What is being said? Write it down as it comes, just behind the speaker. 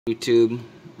YouTube.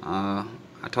 I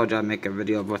told you I'd make a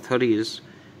video with hoodies,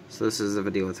 so this is a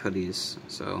video with hoodies.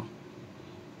 So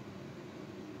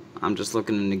I'm just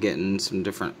looking into getting some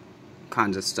different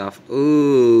kinds of stuff.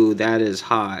 Ooh, that is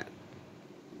hot.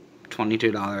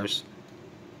 $22.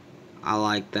 I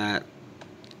like that.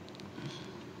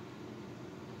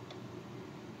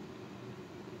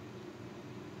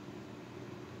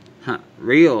 Huh,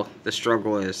 real the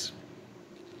struggle is.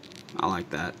 I like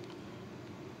that.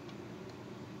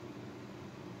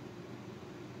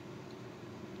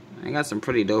 I got some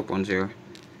pretty dope ones here.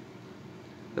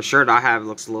 The shirt I have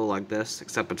looks a little like this,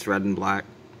 except it's red and black.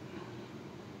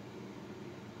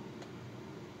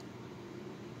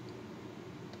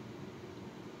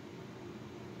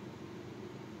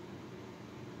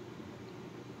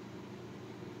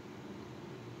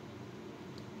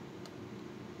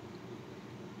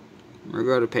 We'll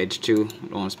go to page 2. I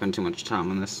don't want to spend too much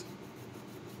time on this.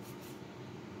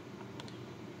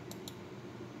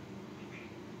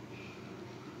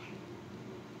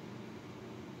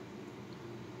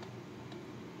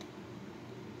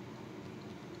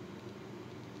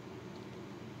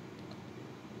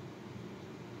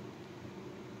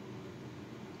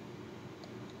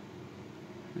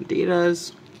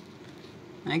 Adidas.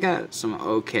 I got some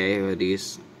okay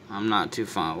hoodies. I'm not too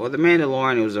fond. Well, the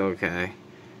Mandalorian was okay.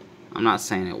 I'm not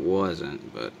saying it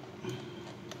wasn't, but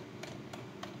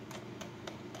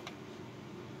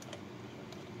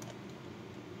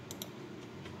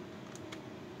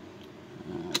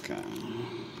okay.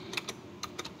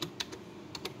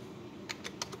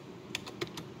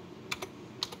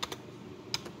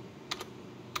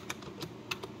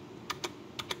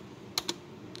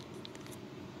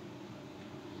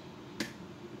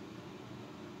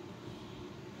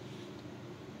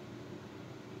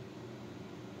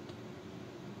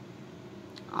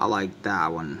 I like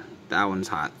that one. That one's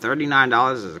hot.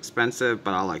 $39 is expensive,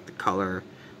 but I like the color,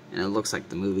 and it looks like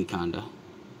the movie kinda.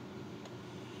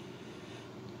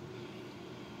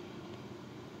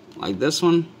 Like this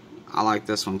one. I like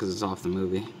this one because it's off the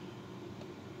movie.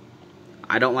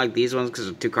 I don't like these ones because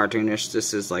they're too cartoonish.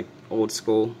 This is like old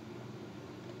school.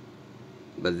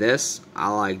 But this, I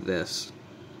like this.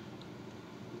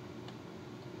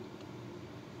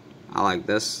 I like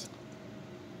this.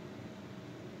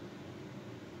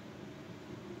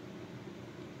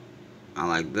 I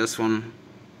like this one.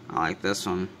 I like this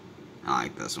one. I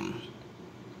like this one.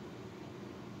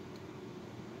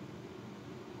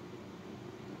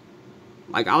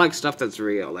 Like, I like stuff that's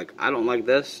real. Like, I don't like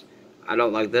this. I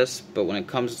don't like this. But when it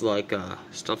comes to, like,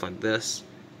 stuff like this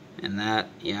and that,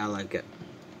 yeah, I like it.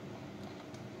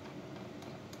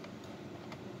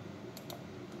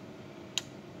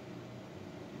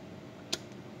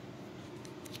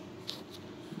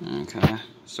 Okay.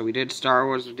 So we did Star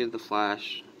Wars, we did The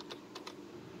Flash.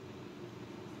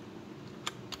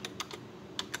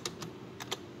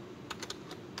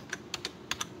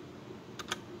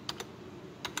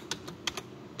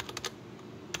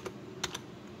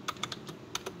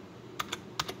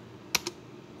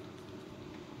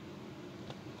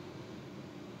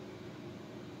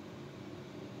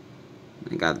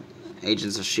 I got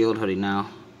Agents of S.H.I.E.L.D. hoodie now.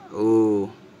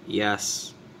 Ooh,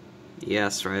 yes.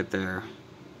 Yes, right there.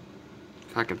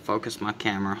 If I could focus my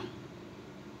camera.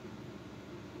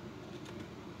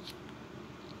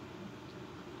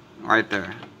 Right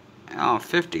there. Oh,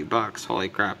 50 bucks. Holy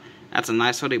crap. That's a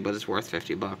nice hoodie, but it's worth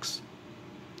 50 bucks.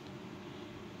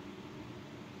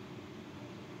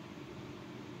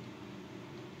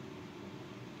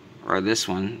 Or this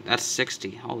one. That's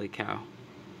 60. Holy cow.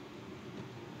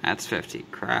 That's 50.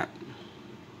 Crap.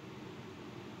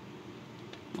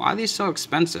 Why are these so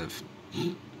expensive?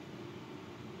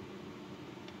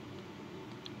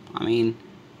 I mean,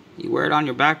 you wear it on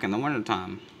your back in the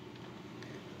wintertime.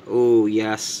 Oh,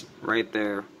 yes. Right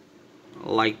there.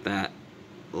 Like that.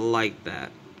 Like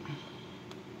that.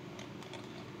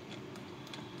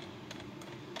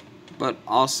 But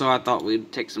also, I thought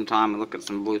we'd take some time and look at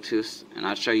some Bluetooth. And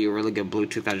I'll show you a really good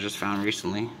Bluetooth I just found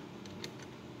recently.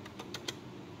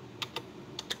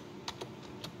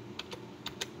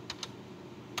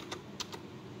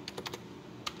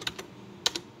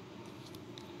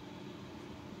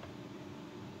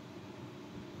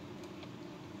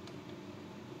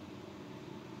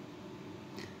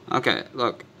 Okay,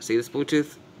 look, see this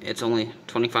Bluetooth? It's only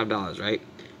 $25, right?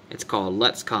 It's called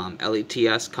Let's Com,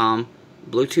 L-E-T-S Com,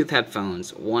 Bluetooth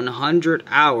headphones. 100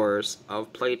 hours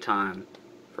of playtime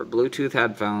for Bluetooth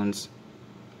headphones,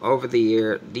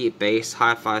 over-the-ear, deep bass,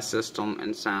 hi-fi system,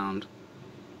 and sound,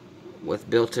 with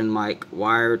built-in mic,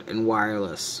 wired and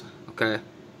wireless. Okay,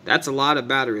 that's a lot of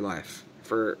battery life.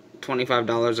 For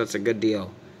 $25, that's a good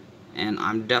deal. and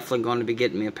I'm definitely going to be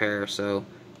getting me a pair, so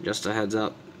just a heads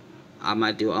up, I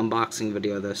might do an unboxing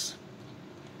video of this.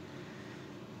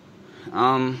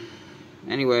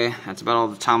 Anyway, that's about all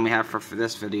the time we have for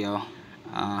this video.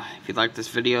 If you like this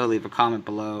video, leave a comment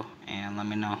below and let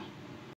me know.